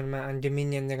mini tournament and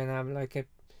Dominion they're gonna have like a,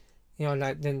 you know,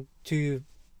 like the two,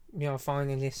 you know,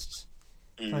 finalists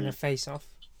kind of face off.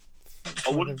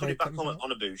 I wouldn't put it back on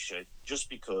Ibushi just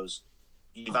because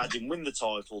you've had him win the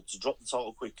title to drop the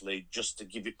title quickly just to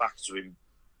give it back to him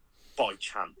by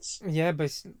chance. Yeah,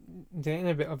 but they're in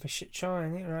a bit of a shit show,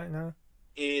 isn't it, right now?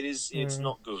 It is. It's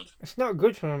not good. It's not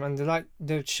good for them, and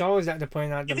the shows that they're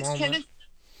putting out at the Give it to moment.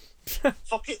 Kenny.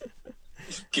 Fuck it.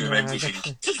 Give him Yeah, everything.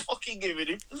 definitely. Just fucking give it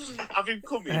him. Have him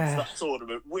come into that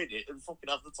tournament, win it, and fucking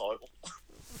have the title.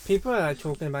 People are like,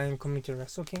 talking about him coming to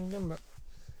Wrestle Kingdom, but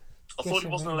I Guess thought he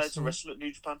I wasn't haven't allowed to seen it. wrestle at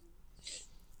New Japan.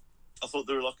 I thought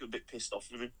they were like a bit pissed off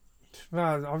with him.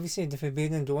 well, obviously the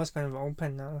forbidden door's kind of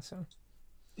open now, so.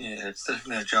 Yeah, it's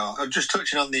definitely a jar. I'm just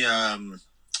touching on the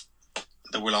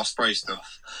Will Ospreay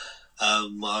stuff. I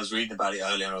was reading about it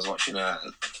earlier and I was watching a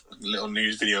little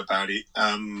news video about it.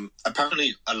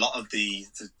 Apparently, a lot of I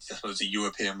suppose the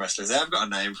European wrestlers, they haven't got a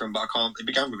name for them, but I can't. It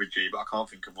began with a G, but I can't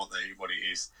think of what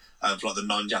it is. For like the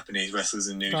non-Japanese wrestlers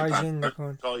in New Gaijin, Japan. they're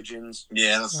called. Gaijins.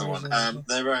 Yeah, that's the one.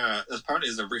 Gaijin, Apparently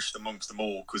there's a rift amongst them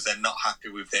all because they're not happy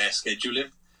with their scheduling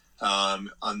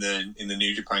in the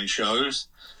New Japan shows.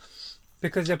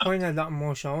 Because they're putting a lot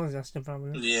more shows, that's the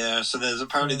problem. Yeah, so there's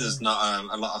not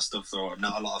a lot of stuff or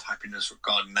not a lot of happiness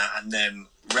regarding that, and then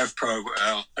Rev Pro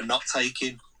are not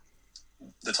taking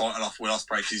the title off Will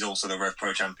Ospreay because he's also the Rev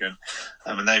Pro champion,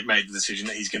 and they've made the decision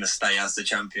that he's going to stay as the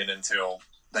champion until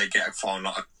they get a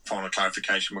final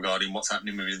clarification regarding what's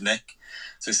happening with his neck.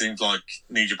 So it seems like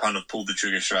New Japan have pulled the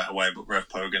trigger straight away, but Rev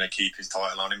Pro are going to keep his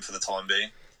title on him for the time being.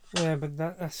 Yeah, but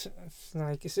that's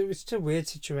like, it's a weird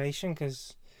situation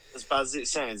because. As bad as it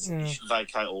sounds, you should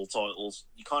vacate all titles.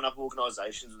 You can't have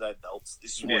organisations without belts.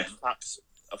 This is why Impact's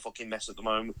a fucking mess at the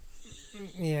moment.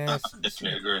 Yeah, I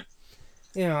definitely agree.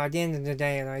 you know, at the end of the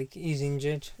day, like, he's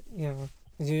injured, you know.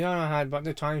 'Cause you don't know how, what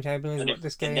the timetable is, And what the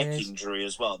a scale neck is. injury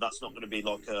as well. That's not going to be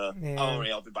like a, Yeah. oh,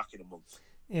 yeah, I'll be back in a month.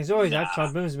 He's always had Nah.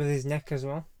 problems with his neck as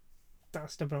well.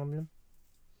 That's the problem.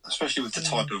 Especially with the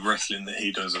type of wrestling that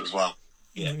he does as well.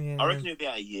 Yeah. Yeah. I reckon it'll be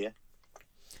out a year.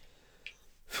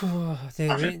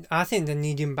 I think they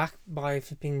need him back by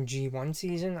flipping G1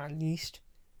 season at least.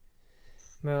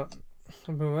 But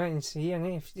we'll wait and see. And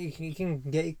if he can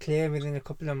get it clear within a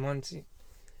couple of months,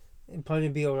 it'll probably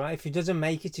be alright. If he doesn't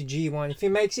make it to G1, if he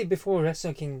makes it before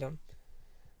Wrestle Kingdom,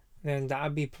 then that'll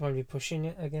be probably pushing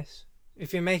it, I guess.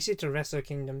 If he makes it to Wrestle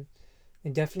Kingdom, they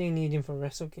definitely need him for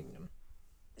Wrestle Kingdom.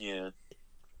 Yeah.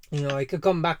 You know, he could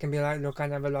come back and be like, look, I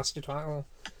never lost the title.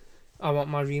 I want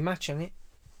my rematch on it.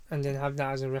 And then have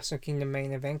that as a Wrestle Kingdom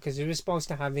main event. Because they were supposed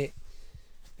to have it,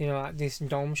 you know, at this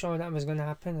Dome show that was going to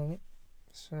happen, isn't it?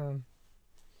 So,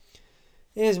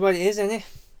 it is what it is, isn't it?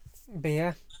 But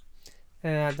yeah.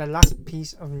 The last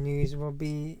piece of news will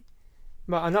be...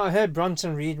 Well, I heard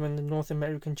Bronson Reed won the North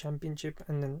American Championship.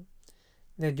 And then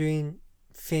they're doing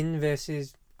Finn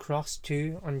versus Cross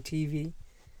 2 on TV.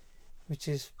 Which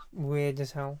is weird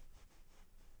as hell.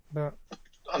 But...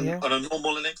 On Yeah. a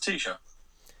normal NXT show?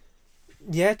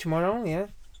 Yeah, tomorrow, yeah.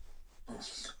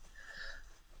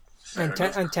 Fair And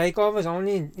enough. Takeover's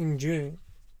only in June.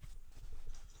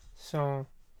 So,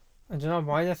 I don't know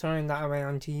why they're throwing that away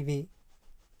on TV.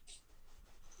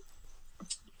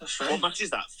 That's What strange. match is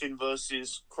that? Finn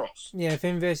versus Cross? Yeah,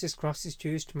 Finn versus Cross is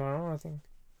Tuesday tomorrow, I think.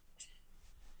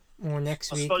 Or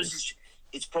next I week. suppose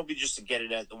it's probably just to get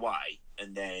it out the way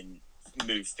and then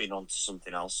move Finn on to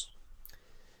something else.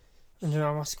 I don't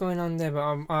know what's going on there,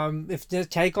 but if the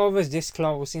Takeover's this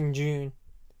close in June,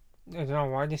 I don't know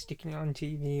why they're sticking it on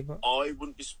TV, but... I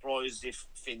wouldn't be surprised if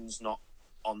Finn's not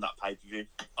on that pay-per-view.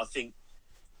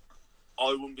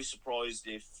 I wouldn't be surprised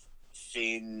if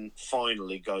Finn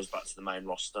finally goes back to the main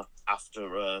roster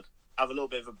after have a little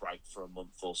bit of a break for a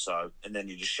month or so, and then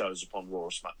he just shows up on Raw or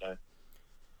SmackDown.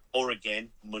 Or again,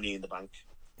 Money in the Bank.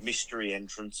 Mystery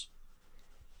entrance.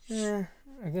 Yeah,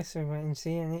 I guess we'll wait and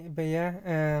see. But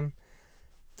yeah,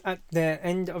 at the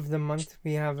end of the month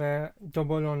we have a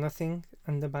Double or Nothing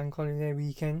and the bank holiday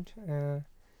weekend.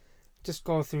 Just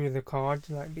go through the card,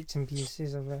 like bits and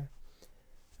pieces of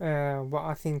what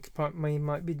I think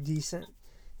might be decent.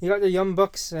 You got the Young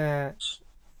Bucks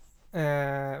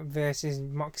versus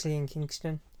Moxley and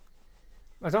Kingston.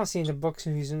 I don't see the Bucks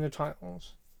losing the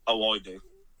titles. Oh, I do.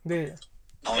 Do you?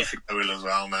 I think they will as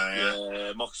well now,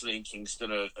 Yeah, Moxley and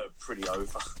Kingston are pretty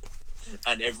over.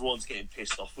 And everyone's getting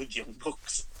pissed off with Young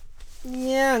Bucks.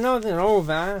 Yeah, no, they're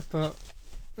over, but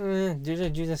do they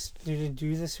do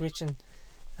the switch and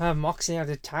have Moxley as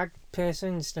a tag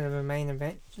person instead of a main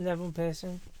event level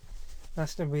person?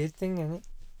 That's the weird thing, isn't it?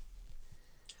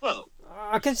 Well,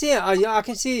 I can see it. I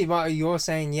can see what you're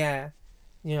saying. Yeah,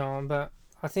 you know, but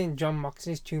I think John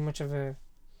Moxley's too much of a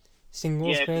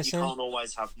singles yeah, person. but you can't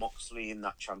always have Moxley in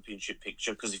that championship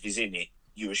picture because if he's in it,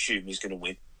 you assume he's going to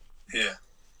win. yeah.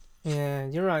 Yeah,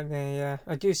 you're right there. Yeah,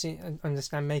 I do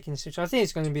understand making the switch. I think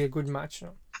it's going to be a good match.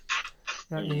 Though.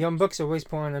 Like, the Young Bucks always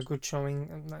put on a good showing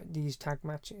in like these tag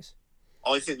matches.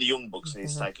 I think the Young Bucks need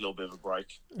to take a little bit of a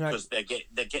break Like, because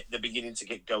they're beginning to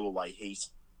get go away heat.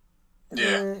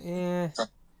 yeah.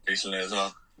 Recently as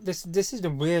well. This is the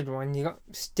weird one. You got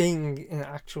Sting in an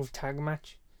actual tag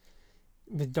match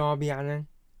with Darby Allin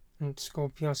and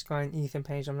Scorpio Sky and Ethan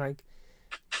Page. I'm like,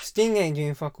 Sting ain't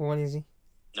doing fuck all, is he?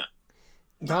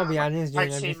 No. Darby Allin's doing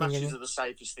Tag team everything. matches Isn't are the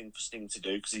safest thing for Sting to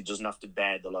do because he doesn't have to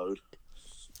bear the load.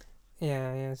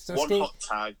 Yeah. So One Sting, hot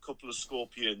tag, couple of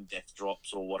Scorpion death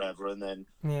drops or whatever, and then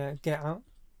yeah, get out.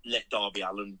 let Darby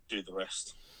Allin do the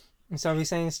rest. And so we're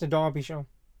saying it's the Darby show.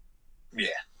 Yeah,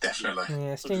 definitely.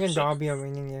 Yeah, Sting and 100%. Darby are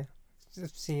winning. Yeah,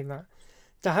 let's see that.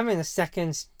 They're having a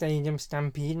second Stadium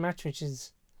Stampede match, which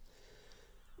is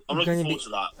I'm looking gonna forward be- to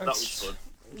that. That was fun.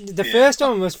 the Yeah. first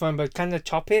one was fun, but can they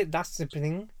top it? That's the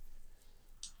thing.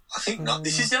 I think not.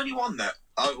 This is the only one that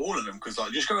all of them, because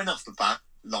like just going off the bat,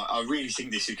 like I really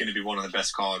think this is going to be one of the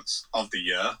best cards of the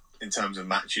year in terms of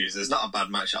matches. There's not a bad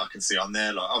match that I can see on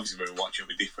there. Like obviously, when we watch it,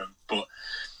 will be different, but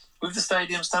with the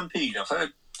Stadium Stampede, I've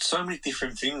heard so many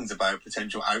different things about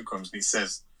potential outcomes. And it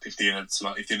says if the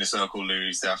inner circle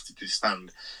lose, they have to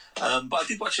disband. But I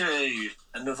did watch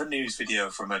another news video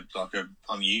from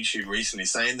on YouTube recently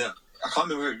saying that I can't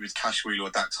remember if it was Cash Wheel or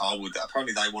Dax Harwood that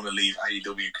apparently they want to leave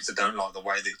AEW because they don't like the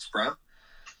way that it's ran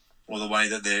or the way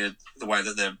that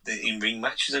the in-ring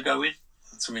matches are going,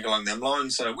 something along them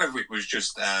lines. So whether it was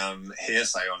just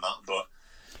hearsay or not, but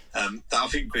that I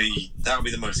think that would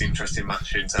be the most interesting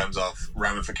match in terms of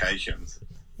ramifications.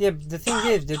 Yeah, but the thing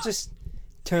is, they just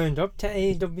turned up to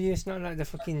AEW. It's not like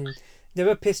they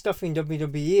were pissed off in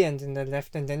WWE and then they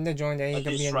left and then they joined At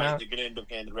this AEW and rate, now, they're going to end up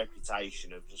getting the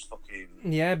reputation of just fucking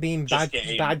yeah, being just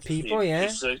getting bad people, yeah.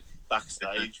 pissy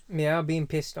backstage. Yeah, being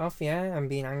pissed off, yeah, and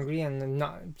being angry and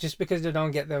not just because they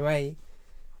don't get their way,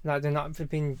 like they're not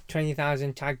flipping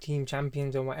 20,000 tag team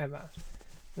champions or whatever.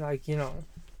 Like, you know,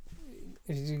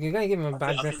 if you're gonna give them a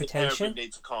bad I think the pair of them reputation.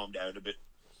 need to calm down a bit.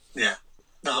 Yeah,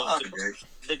 no, I agree.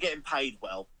 They're getting paid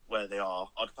well where they are.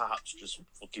 I'd perhaps just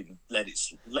fucking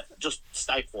just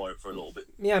stay quiet for a little bit.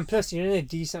 Yeah, and plus you're in a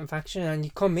decent faction and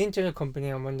you come into the company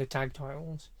and win the tag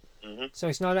titles. Mm-hmm. So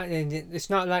it's not like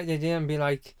they didn't be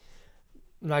like,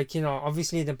 you know,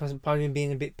 obviously they're probably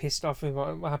being a bit pissed off with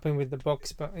what happened with the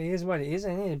Bucks, but it is what it is,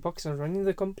 isn't it? The Bucks are running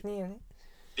the company, isn't it?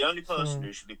 The only person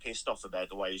who should be pissed off about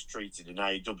the way he's treated in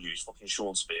AEW is fucking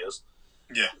Sean Spears.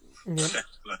 Yeah, Yeah.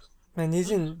 definitely. And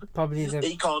isn't probably the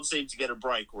He can't seem to get a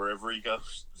break wherever he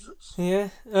goes. yeah.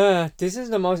 This is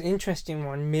the most interesting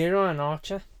one: Miro and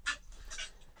Archer.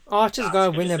 Archer's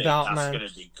got to win the belt, That's man. gonna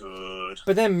be good.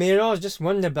 But then Miro's just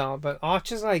won the belt, but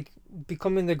Archer's like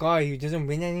becoming the guy who doesn't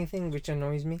win anything, which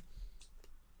annoys me.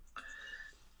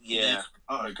 Yeah.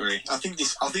 I agree. I think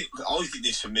this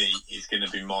for me is going to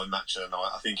be my match of the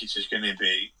night. I think it's just going to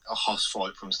be a hoss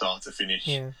fight from start to finish.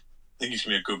 Yeah. I think it's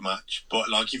going to be a good match. But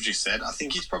like you've just said, I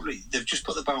think they've just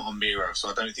put the belt on Miro, so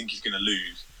I don't think he's going to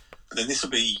lose. But then this will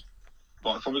be,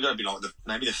 probably going to be like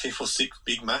maybe the fifth or sixth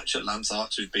big match that Lance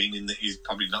Archer has been in that he's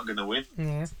probably not going to win.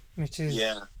 Yeah. Which is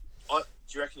Yeah. Do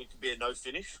you reckon it could be a no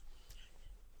finish?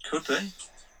 Could be.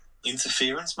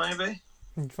 Interference, maybe?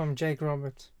 from Jake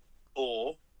Roberts.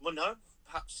 Or, well, no.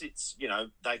 Perhaps it's,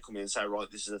 they come in and say,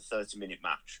 right, this is a 30-minute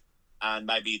match. And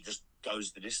maybe it just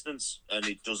goes the distance and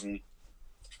it doesn't.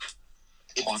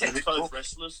 It protects both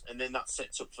wrestlers, and then that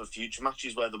sets up for future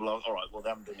matches where they'll be like, all right, well, they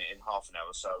haven't done it in half an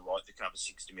hour, so, right, they can have a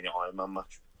 60-minute Iron Man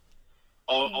match.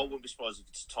 I wouldn't be surprised if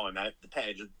it's a timeout. The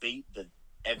pair just beat the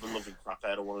ever-loving crap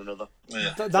out of one another.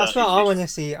 Yeah. That's what I want to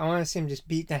see. I want to see him just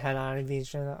beat the hell out of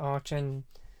each other, Archer and...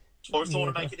 Or if they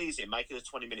want to make it easier, make it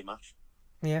a 20-minute match.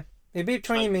 Yeah. It'd be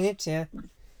 20 minutes, yeah.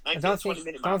 Make I Make don't it a 20-minute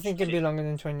think match. don't think it'd be longer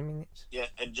than 20 minutes. Yeah,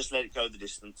 and just let it go the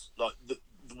distance. Like the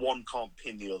one can't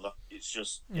pin the other. It's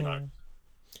just you know.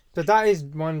 But that is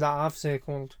one that I've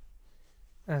circled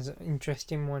as an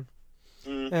interesting one.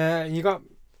 You got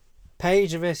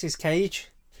Page versus Cage.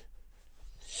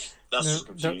 That's just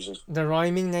confusing. The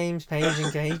rhyming names, Page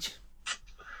and Cage.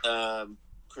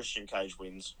 Christian Cage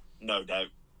wins, no doubt.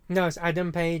 No, it's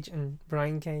Adam Page and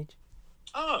Brian Cage.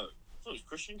 Oh, I thought it was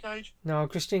Christian Cage. No,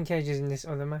 Christian Cage is in this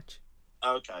other match.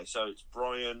 Okay, so it's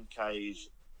Brian Cage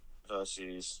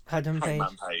versus Adam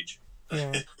Page.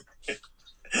 Yeah.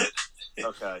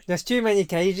 Okay. There's too many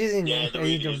cages in Yeah, there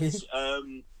really AEW. is.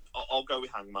 I'll go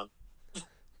with Hangman.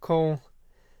 Cool.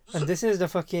 And this is the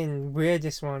fucking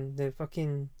weirdest one. The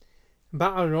fucking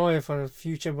Battle Royal for the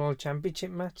Future World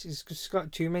Championship match. It's just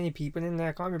got too many people in there.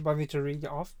 I can't be bothered to read it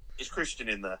off. Is Christian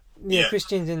in there? Yeah,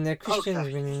 Christian's in there. Christian's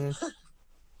Okay. winning it.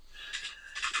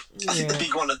 I think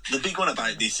the big one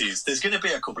about this is there's going to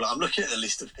be a couple. I'm looking at the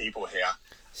list of people here.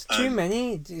 It's too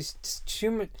many. It's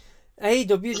too much.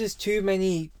 AEW does too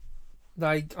many,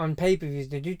 like on pay-per-views.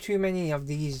 They do too many of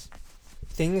these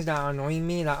things that are annoying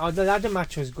me. Like, oh, the ladder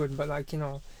match was good, but like, you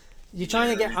know, you're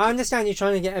trying to get. I understand you're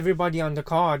trying to get everybody on the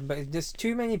card, but there's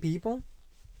too many people.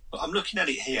 Well, I'm looking at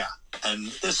it here, and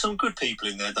there's some good people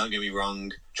in there. Don't get me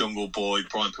wrong, Jungle Boy,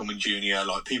 Brian Pillman Jr.,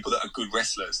 like people that are good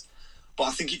wrestlers. But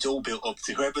I think it's all built up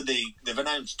to whoever they've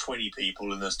announced 20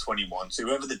 people and there's 21. So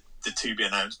whoever the to be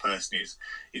announced person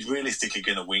is realistically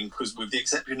going to win, because with the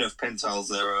exception of Pentel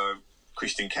Zero,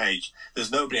 Christian Cage,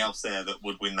 there's nobody else there that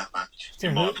would win that match. So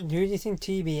who do you think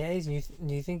TBA is?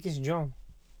 Do you think it's Joe?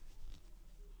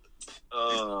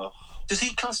 Does he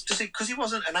because he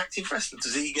wasn't an active wrestler?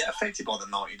 Does he get affected by the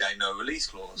 90-day no release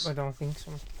clause? I don't think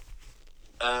so.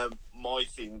 My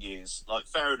thing is, like,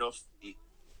 fair enough.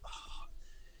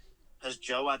 Has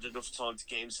Joe had enough time to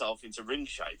get himself into ring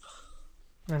shape?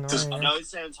 I know. I know it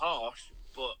sounds harsh,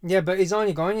 but yeah, but he's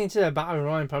only going into the Battle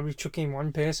Royal and probably chucking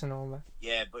one person over.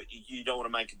 yeah, but you don't want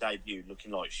to make a debut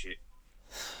looking like shit.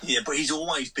 Yeah, but he's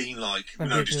always been like, A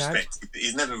no big disrespect,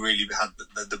 he's never really had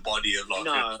the body of like.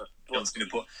 No, Going to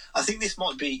put. I think this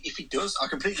might be, if he does, I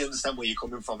completely understand where you're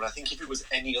coming from, and I think if it was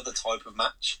any other type of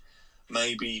match,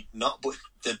 maybe not. But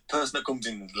the person that comes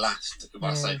in last,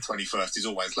 I say 21st, is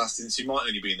always last, so he might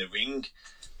only be in the ring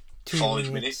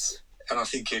 5 minutes. And I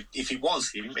think if he was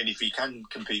him, and if he can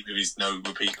compete with his no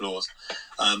repeat clause,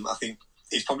 I think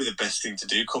it's probably the best thing to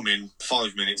do. Come in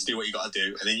 5 minutes, do what you got to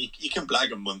do, and then you can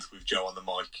blag a month with Joe on the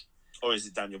mic. Or is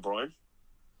it Daniel Bryan?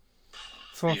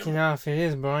 Fucking hell, if it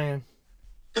is Brian.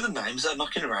 Look at the names that are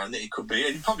knocking around that it could be,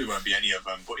 and it probably won't be any of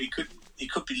them, but it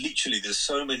could be literally. There's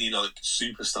so many like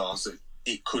superstars that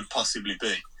it could possibly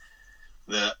be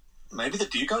that maybe they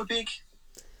do go big.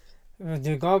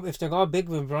 If they go big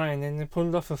with Brian, then they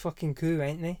pulled off a fucking coup,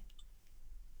 ain't they?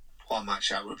 What a match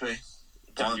that would be.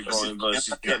 Daniel Bryan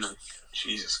versus Kenneth.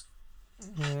 Jesus.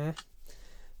 Yeah.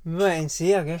 Wait and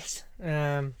see, I guess.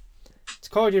 It's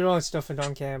Cody Rhodes stuff I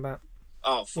don't care about.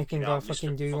 Oh, You fucking can go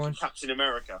fucking do one. Captain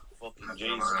America. Fucking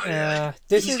Jesus.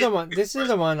 This is the one. This is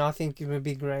the one I think it would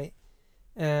be great.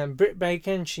 Britt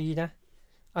Baker and Shida.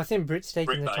 I think Britt's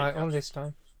taking Britt the title Baker. this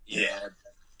time. Yeah,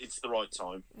 it's the right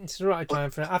time. It's the right time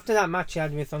for it. After that match she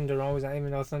had with Thunder Rosa, even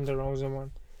though Thunder Rosa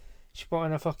won, she put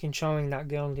on a fucking showing, that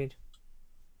girl did.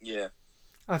 Yeah.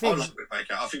 I I think love Britt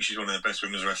Baker. I think she's one of the best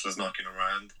women's wrestlers knocking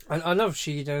around. I love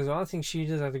Shida as well. I think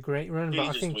Shida's had a great run,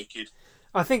 but He's wicked.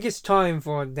 I think it's time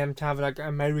for them to have like an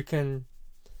American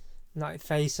like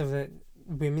face of the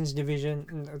women's division.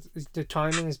 And the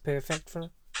timing is perfect for it.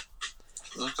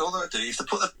 That's all they do. If they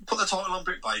put the title on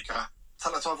Britt Baker,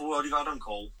 tell her to have a word you got on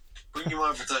call, bring him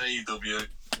over to AEW,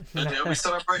 and it'll be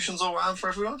celebrations all around for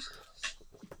everyone.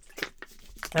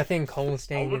 I think Cole's I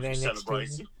staying would with be there next celebrating.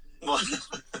 season.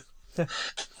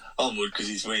 I would, because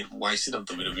he's wasted on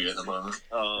WWE at the moment.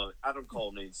 Adam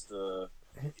Cole needs to.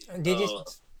 Did you?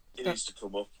 He needs to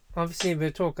come up. Obviously,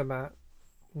 we'll talk about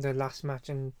the last match,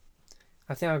 and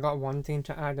I think I got one thing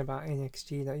to add about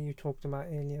NXT that you talked about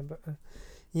earlier. But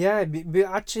yeah, we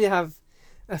actually have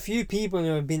a few people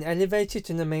who have been elevated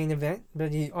to the main event.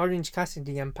 The Orange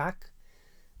Cassidy and Pac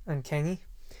and Kenny.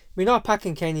 We know Pac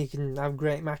and Kenny can have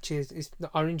great matches. It's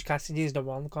the Orange Cassidy is the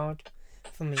wild card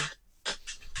for me.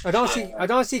 I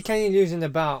don't see Kenny losing the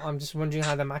belt. I'm just wondering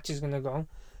how the match is gonna go,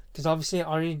 because obviously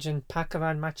Orange and Pac have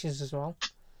had matches as well.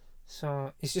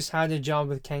 So it's just had a job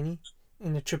with Kenny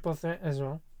in the triple threat as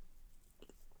well.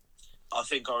 I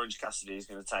think Orange Cassidy is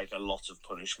going to take a lot of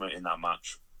punishment in that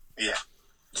match. Yeah.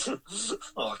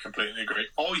 I completely agree.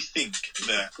 I think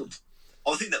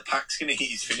that Pac's going to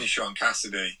hit his finisher on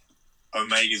Cassidy.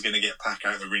 Omega's going to get Pac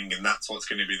out of the ring, and that's what's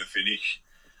going to be the finish.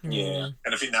 Yeah.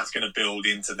 And I think that's going to build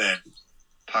into then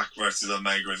Pac versus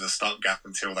Omega as a stopgap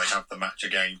until they have the match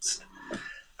against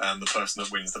the person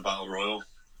that wins the Battle Royal.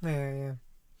 Yeah.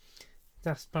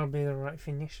 That's probably the right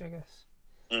finish, I guess.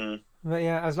 Mm. But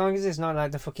yeah, as long as it's not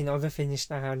like the fucking other finish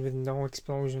they had with no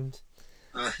explosions.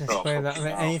 Let's Oh, put it that fucking way.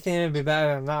 hell. Anything would be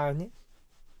better than that, wouldn't it?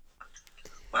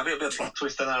 Maybe it'll be a plot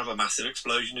twist and have a massive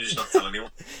explosion and just not tell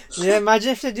anyone. Yeah,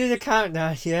 imagine if they do the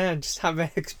countdown, and just have an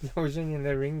explosion in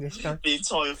the ring this time. The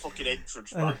entire fucking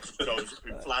entrance ramp goes up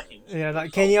in flames. Yeah,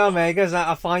 like Kenny Omega's like,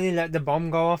 I finally let the bomb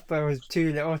go off, but it was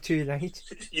too little, too late.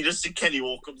 You just see Kenny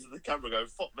walk up to the camera and go,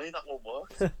 fuck me, that won't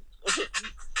work.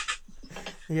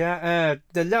 Yeah,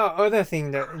 the little other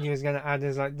thing that he was gonna add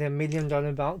is like the $1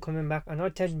 million belt coming back. I know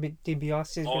Ted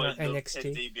DiBiase has been I on love Ted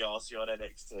NXT. DiBiase on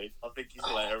NXT. I think he's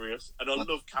hilarious. And I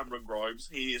love Cameron Grimes.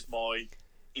 He's like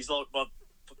my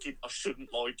fucking, I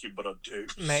shouldn't like him, but I do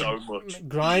Mate, so much.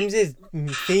 Grimes'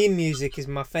 theme music is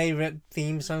my favourite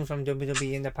theme song from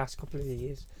WWE in the past couple of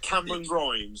years. Cameron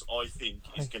Grimes, I think,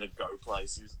 is going to go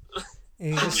places.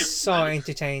 He's just so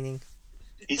entertaining.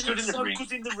 He's good in the so ring.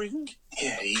 good in the ring.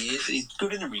 Yeah, he is. He's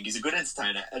good in the ring. He's a good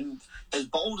entertainer. And as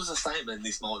bold as a statement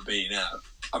this might be now,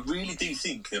 I really do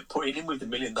think that putting him with the $1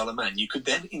 Million Man, you could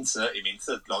then insert him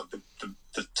into like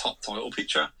the top title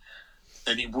picture,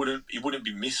 and it wouldn't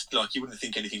be missed. Like you wouldn't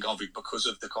think anything of it because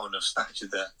of the kind of stature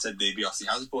that Ted DiBiase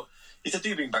has. But if they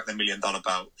do bring back the $1 Million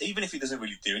belt, even if he doesn't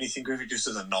really do anything with it, just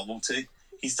as a novelty,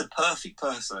 he's the perfect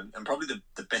person and probably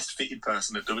the best fitted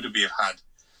person that WWE have had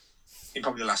in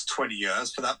probably the last 20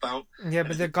 years for that belt. Yeah,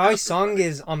 but the guy's song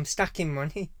is I'm stacking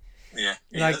money. Yeah,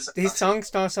 Like his song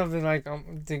starts off with like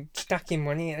the stacking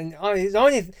money, and his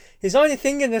only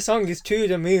thing in the song is To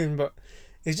the Moon, but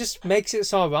it just makes it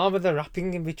so well with the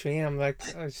rapping in between. I'm like,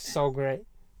 oh, it's so great.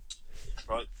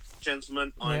 Right,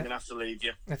 gentlemen, I'm going to have to leave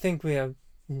you. I think we have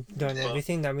done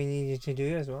everything that we needed to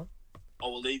do as well. I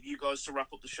will leave you guys to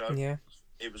wrap up the show. Yeah.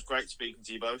 It was great speaking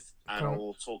to you both, and Cool. I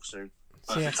will talk soon.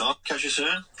 Perfect time. Catch you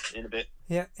soon. In a bit.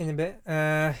 Yeah, in a bit.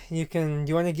 Do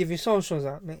you want to give your socials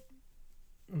out, mate?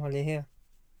 While you're here.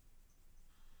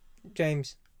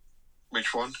 James,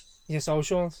 Which one? your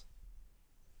socials?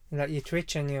 Like your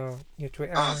Twitch and your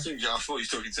Twitter. I thought you were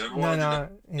talking to everyone. no,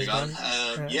 he's Hang on.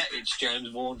 gone. Yeah, it's James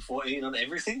Vaughan 14 on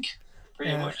everything.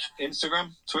 Pretty Yeah. much.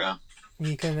 Instagram, Twitter.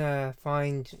 You can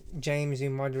find James, who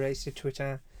moderates the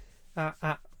Twitter,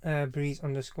 at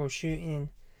breeze_shooting,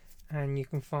 and you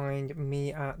can find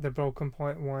me at the Broken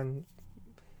Point 1,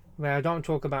 where I don't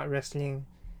talk about wrestling,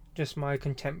 just my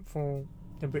contempt for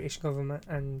the British government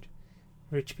and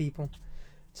rich people.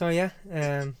 So yeah,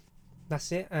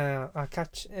 that's it. I'll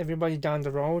catch everybody down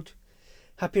the road.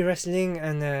 Happy wrestling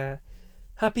and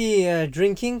happy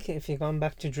drinking if you're going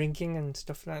back to drinking and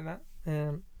stuff like that.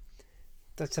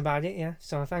 That's about it, yeah.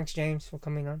 So thanks, James, for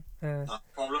coming on. No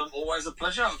problem. Always a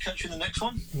pleasure. I'll catch you in the next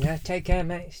one. Yeah, take care,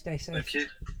 mate. Stay safe. Thank you.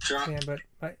 Ciao. Yeah, but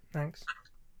bye. Thanks.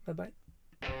 Bye bye.